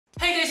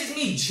guys, it's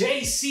me,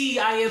 Jaycee.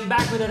 I am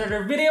back with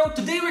another video.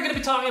 Today we're gonna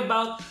be talking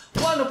about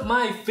one of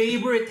my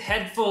favorite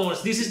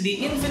headphones. This is the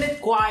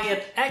Infinix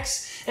Quiet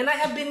X, and I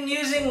have been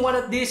using one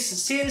of these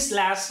since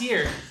last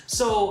year.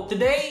 So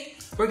today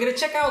we're gonna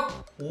check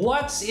out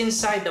what's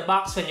inside the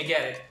box when you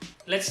get it.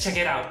 Let's check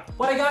it out.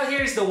 What I got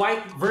here is the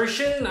white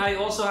version. I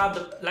also have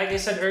the, like I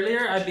said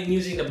earlier, I've been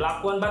using the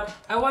black one, but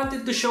I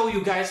wanted to show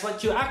you guys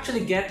what you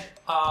actually get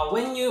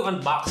when you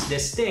unbox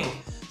this thing.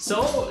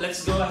 So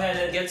let's go ahead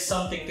and get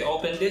something to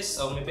open this.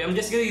 So maybe I'm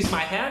just gonna use my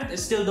hand. I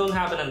still don't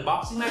have an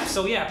unboxing knife.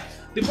 So yeah,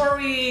 before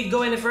we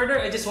go any further,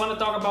 I just want to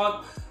talk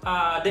about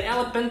the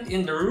elephant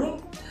in the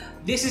room.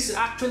 This is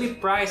actually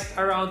priced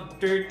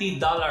around $30,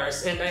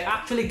 and I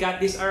actually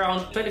got this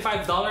around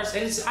 $25,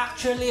 and it's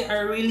actually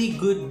a really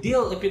good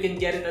deal if you can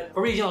get it at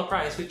original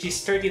price, which is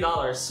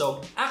 $30.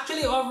 So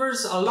actually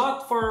offers a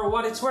lot for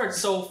what it's worth.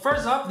 So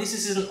first up, this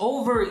is an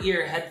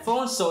over-ear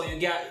headphone, so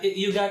you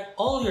got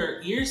all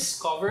your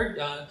ears covered,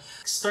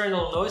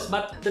 external noise.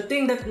 But the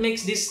thing that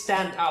makes this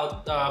stand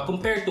out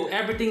compared to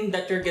everything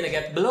that you're gonna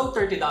get below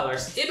 $30,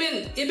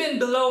 even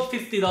below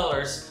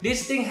 $50,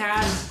 this thing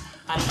has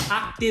an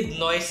active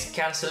noise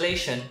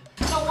cancellation.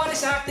 Now, what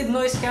is active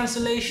noise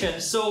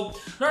cancellation? So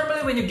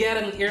normally when you get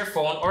an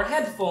earphone or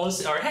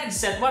headphones or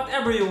headset,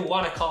 whatever you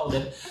want to call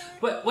them,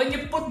 but when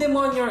you put them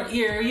on your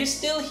ear, you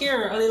still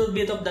hear a little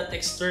bit of that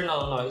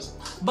external noise.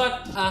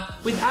 But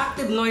with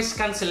active noise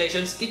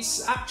cancellations,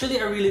 it's actually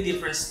a really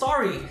different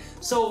story.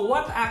 So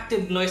what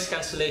active noise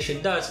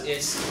cancellation does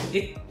is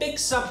it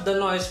picks up the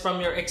noise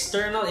from your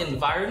external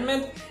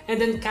environment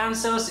and then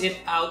cancels it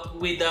out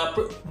with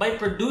by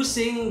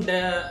producing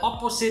the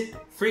opposite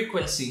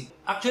frequency.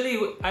 Actually,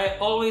 I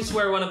always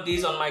wear one of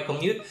these on my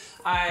commute.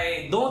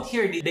 I don't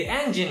hear the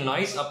engine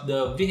noise of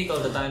the vehicle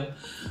that I'm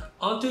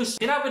onto.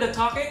 Enough with the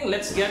talking,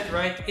 let's get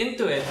right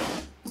into it.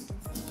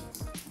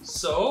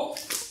 So,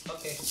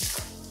 okay,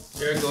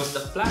 there goes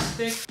the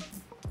plastic.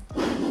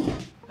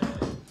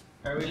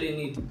 I really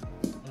need...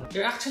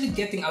 You're actually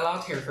getting a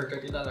lot here for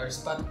 $30,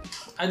 but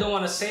I don't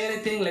want to say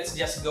anything. Let's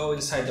just go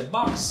inside the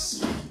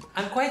box.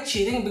 I'm quite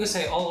cheating because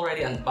I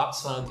already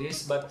unboxed one of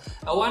these, but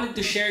I wanted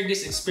to share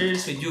this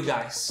experience with you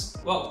guys.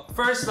 Well,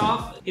 first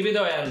off, even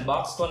though I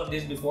unboxed one of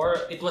these before,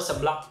 it was a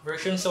black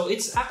version, so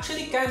it's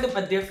actually kind of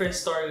a different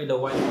story with the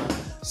white one.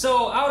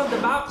 So out of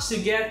the box, you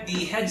get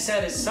the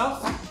headset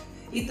itself.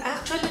 It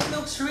actually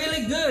looks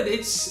really good.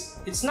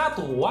 It's not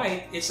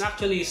white, it's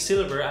actually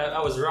silver.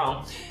 I was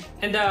wrong.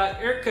 And the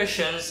ear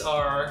cushions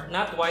are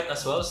not white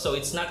as well, so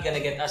it's not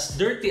gonna get as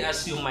dirty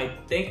as you might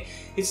think.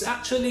 It's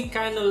actually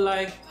kind of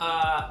like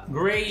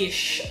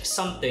grayish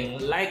something,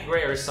 light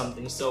gray or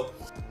something. So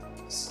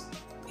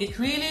it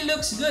really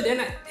looks good,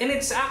 and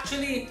it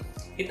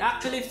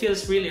actually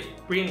feels really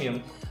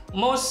premium.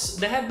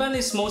 The headband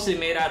is mostly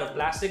made out of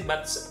plastic,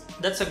 but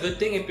that's a good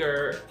thing if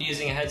you're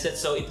using a headset.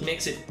 So it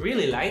makes it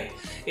really light.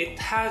 It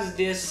has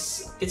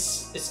this.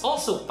 It's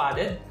also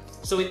padded,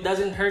 so it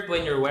doesn't hurt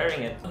when you're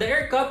wearing it. The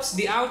ear cups,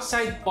 the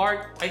outside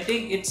part, I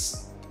think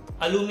it's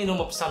aluminum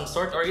of some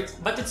sort,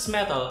 but it's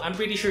metal. I'm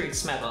pretty sure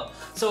it's metal.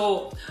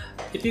 So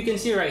if you can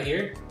see right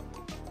here,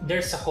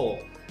 there's a hole.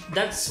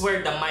 That's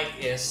where the mic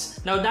is.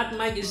 Now that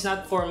mic is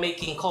not for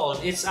making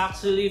calls. It's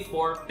actually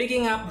for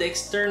picking up the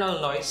external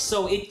noise,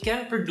 so it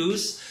can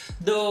produce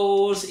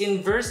those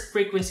inverse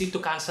frequency to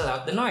cancel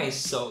out the noise.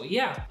 So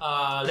yeah,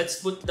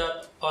 let's put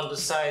that on the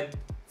side.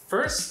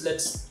 First,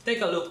 let's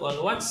take a look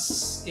on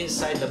what's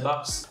inside the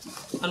box.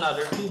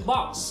 Another two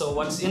box. So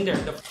what's in there?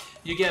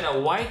 You get a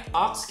white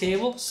aux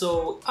cable.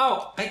 So,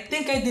 oh, I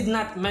think I did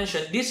not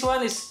mention, this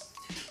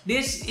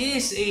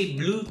is a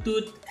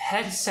Bluetooth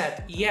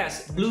headset.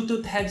 Yes,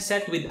 Bluetooth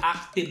headset with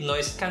active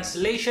noise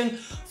cancellation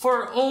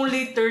for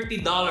only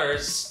 $30.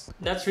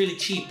 That's really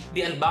cheap.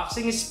 The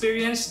unboxing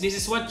experience, this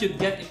is what you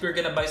get if you're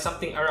gonna buy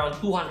something around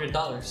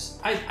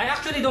 $200. I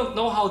actually don't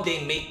know how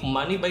they make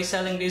money by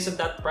selling this at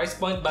that price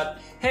point, but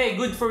hey,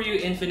 good for you,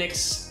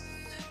 Infinix.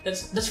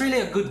 That's really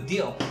a good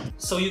deal.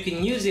 So you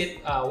can use it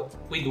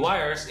with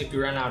wires if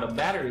you run out of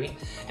battery.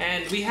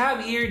 And we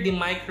have here the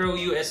micro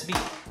USB.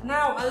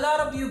 Now, a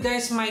lot of you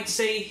guys might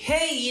say,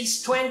 hey,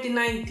 it's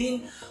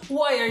 2019.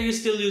 Why are you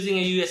still using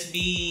a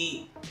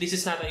USB? This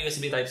is not a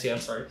USB Type-C, I'm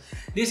sorry.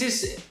 This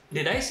is,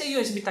 did I say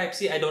USB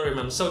Type-C? I don't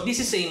remember. So this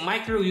is a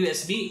micro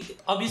USB.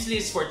 Obviously,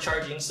 it's for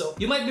charging. So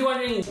you might be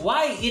wondering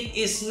why it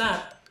is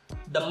not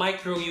the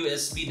micro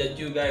USB that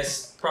you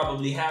guys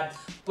probably have.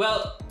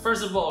 Well,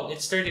 first of all,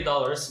 it's $30,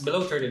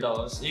 below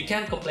 $30. You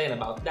can't complain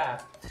about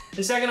that.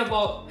 And second of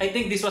all, I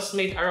think this was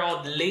made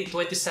around late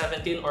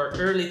 2017 or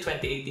early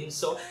 2018.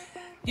 So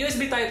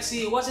USB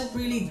Type-C wasn't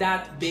really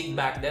that big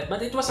back then,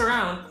 but it was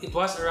around. It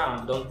was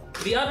around.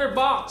 The other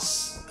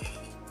box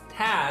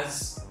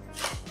has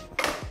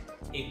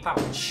a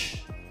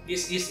pouch.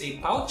 This is a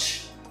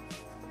pouch.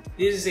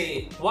 This is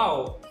a,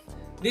 wow.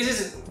 This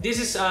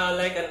is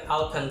like an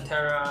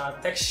Alcantara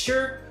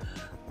texture.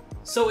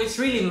 So it's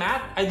really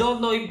matte. I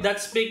don't know if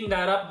that's picking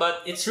that up,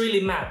 but it's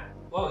really matte.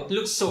 Wow, it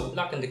looks so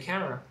black in the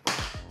camera.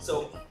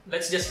 So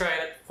let's just try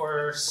it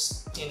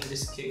first in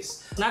this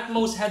case. Not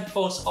most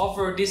headphones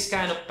offer this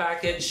kind of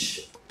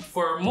package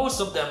for most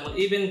of them,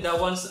 even the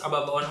ones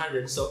above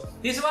 100. So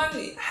this one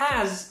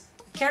has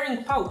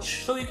carrying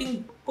pouch, so you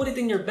can put it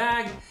in your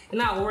bag and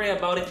not worry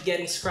about it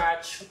getting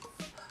scratched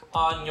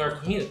on your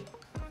commute.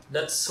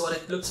 That's what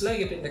it looks like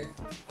in the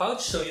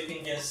pouch. So you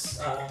can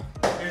just,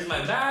 here's my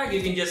bag,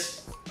 you can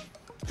just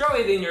throw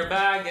it in your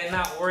bag and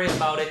not worry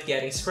about it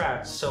getting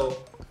scratched.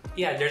 So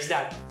yeah, there's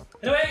that.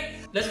 Anyway,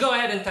 let's go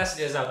ahead and test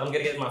this out. I'm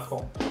gonna get my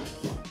phone.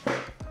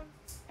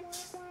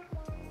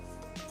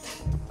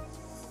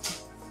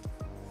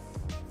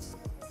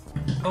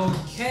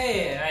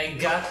 Okay, I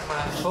got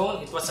my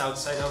phone. It was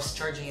outside. I was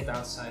charging it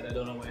outside. I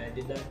don't know why I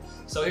did that.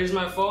 So here's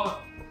my phone.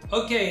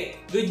 Okay,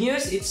 good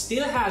news. It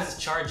still has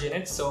charge in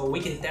it, so we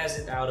can test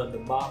it out of the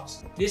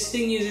box. This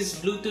thing uses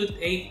Bluetooth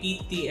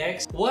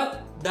aptX.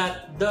 What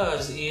that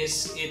does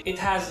is it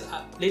has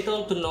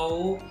little to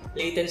no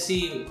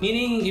latency,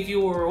 meaning if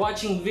you were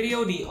watching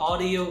video, the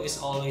audio is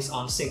always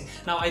on sync.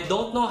 Now, I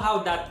don't know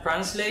how that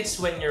translates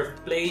when you're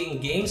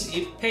playing games.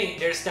 Hey,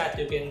 there's that.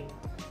 You can.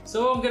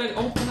 So I'm gonna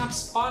open up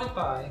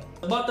Spotify.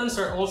 The buttons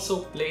are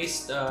also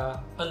placed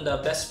on the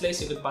best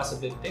place you could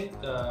possibly think.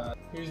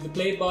 Here's the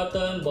play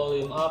button,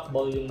 volume up,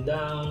 volume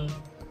down.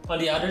 On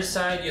the other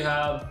side,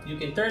 you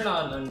can turn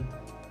on, and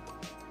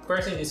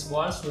pressing this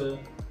once will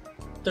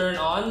turn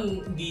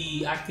on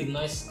the active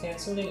noise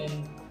cancelling,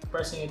 and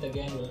pressing it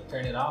again will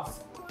turn it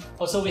off.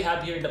 Also, we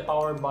have here the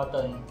power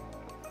button.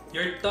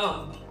 Your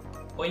thumb,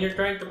 when you're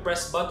trying to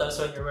press buttons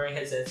when you're wearing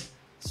headsets,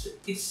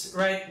 it's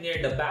right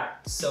near the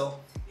back. So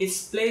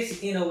it's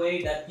placed in a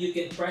way that you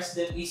can press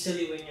them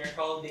easily when you're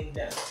holding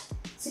them.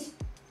 See?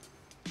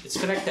 It's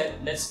connected.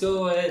 Let's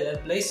go ahead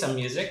and play some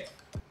music.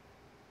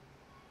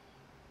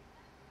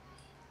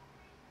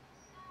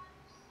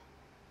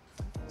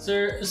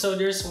 So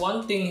there's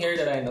one thing here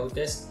that I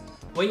noticed.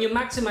 When you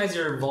maximize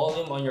your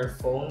volume on your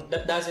phone,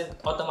 that doesn't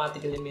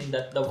automatically mean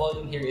that the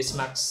volume here is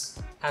max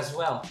as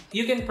well.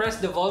 You can press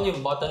the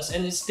volume buttons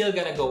and it's still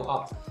gonna go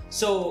up.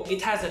 So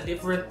it has a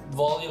different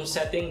volume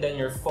setting than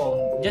your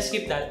phone. Just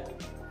keep that.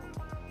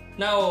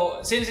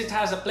 Now, since it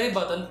has a play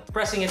button,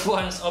 pressing it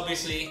once,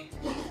 obviously,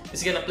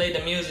 it's gonna play the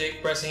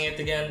music. Pressing it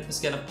again,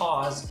 it's gonna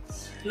pause.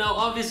 Now,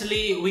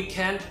 obviously, we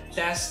can't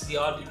test the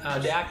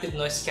active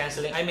noise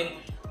cancelling. I mean,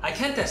 I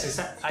can test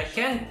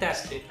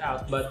it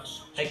out, but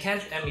I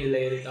can't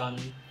emulate it on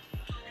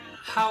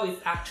how it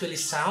actually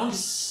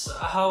sounds.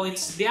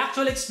 The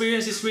actual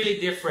experience is really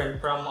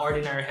different from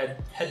ordinary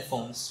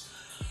headphones.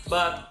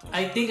 But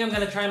I think I'm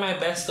gonna try my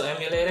best to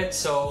emulate it.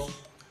 So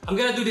I'm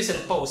gonna do this in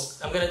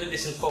post.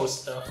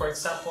 For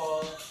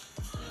example,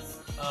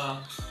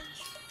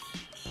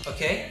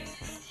 okay.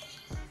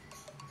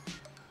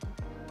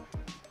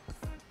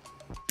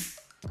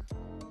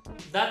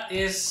 That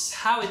is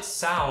how it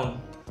sounds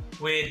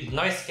with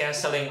noise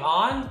cancelling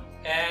on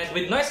and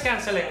with noise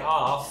cancelling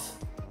off.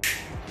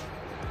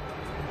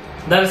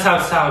 That is how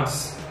it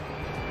sounds.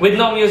 With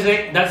no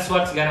music, that's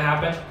what's gonna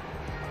happen.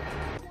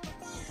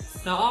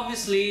 Now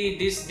obviously,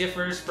 this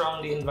differs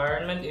from the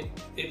environment.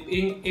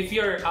 If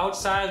you're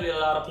outside with a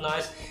lot of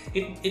noise,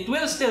 it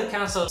will still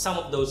cancel some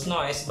of those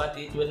noise, but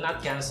it will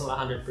not cancel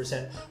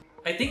 100%.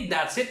 I think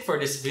that's it for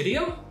this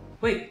video.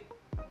 Wait,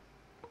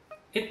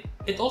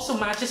 it also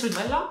matches with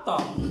my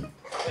laptop.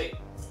 Wait.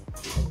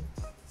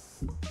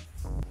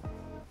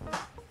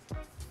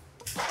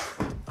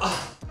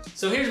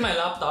 So here's my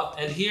laptop,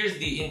 and here's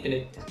the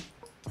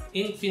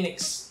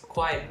Infinix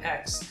Quiet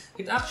X.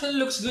 It actually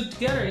looks good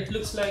together. It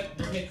looks like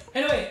they're made.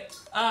 Anyway,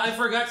 I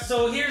forgot.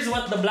 So here's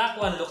what the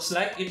black one looks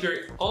like. If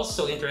you're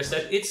also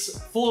interested, it's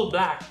full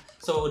black.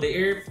 So the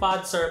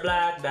earpods are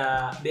black,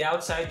 the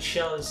outside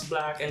shell is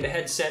black, and the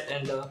headset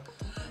and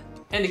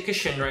the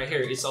cushion right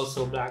here is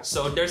also black.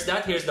 So there's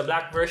that. Here's the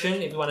black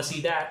version. If you want to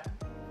see that,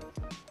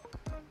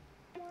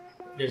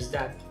 there's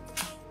that.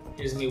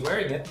 Here's me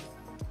wearing it.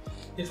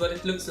 Here's what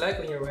it looks like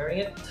when you're wearing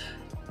it.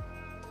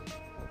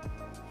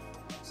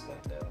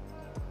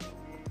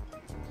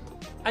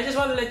 I just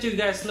want to let you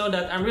guys know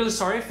that I'm really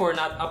sorry for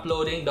not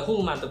uploading the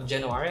whole month of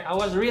January. I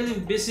was really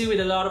busy with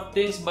a lot of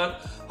things,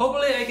 but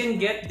hopefully I can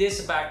get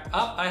this back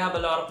up. I have a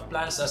lot of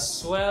plans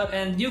as well.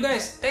 And you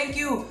guys, thank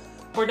you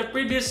for the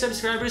previous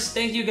subscribers.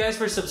 Thank you guys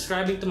for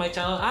subscribing to my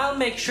channel. I'll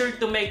make sure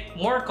to make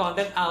more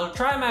content. I'll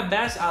try my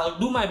best. I'll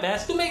do my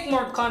best to make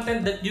more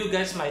content that you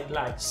guys might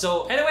like.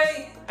 So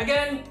anyway,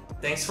 again,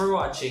 thanks for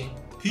watching.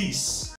 Peace.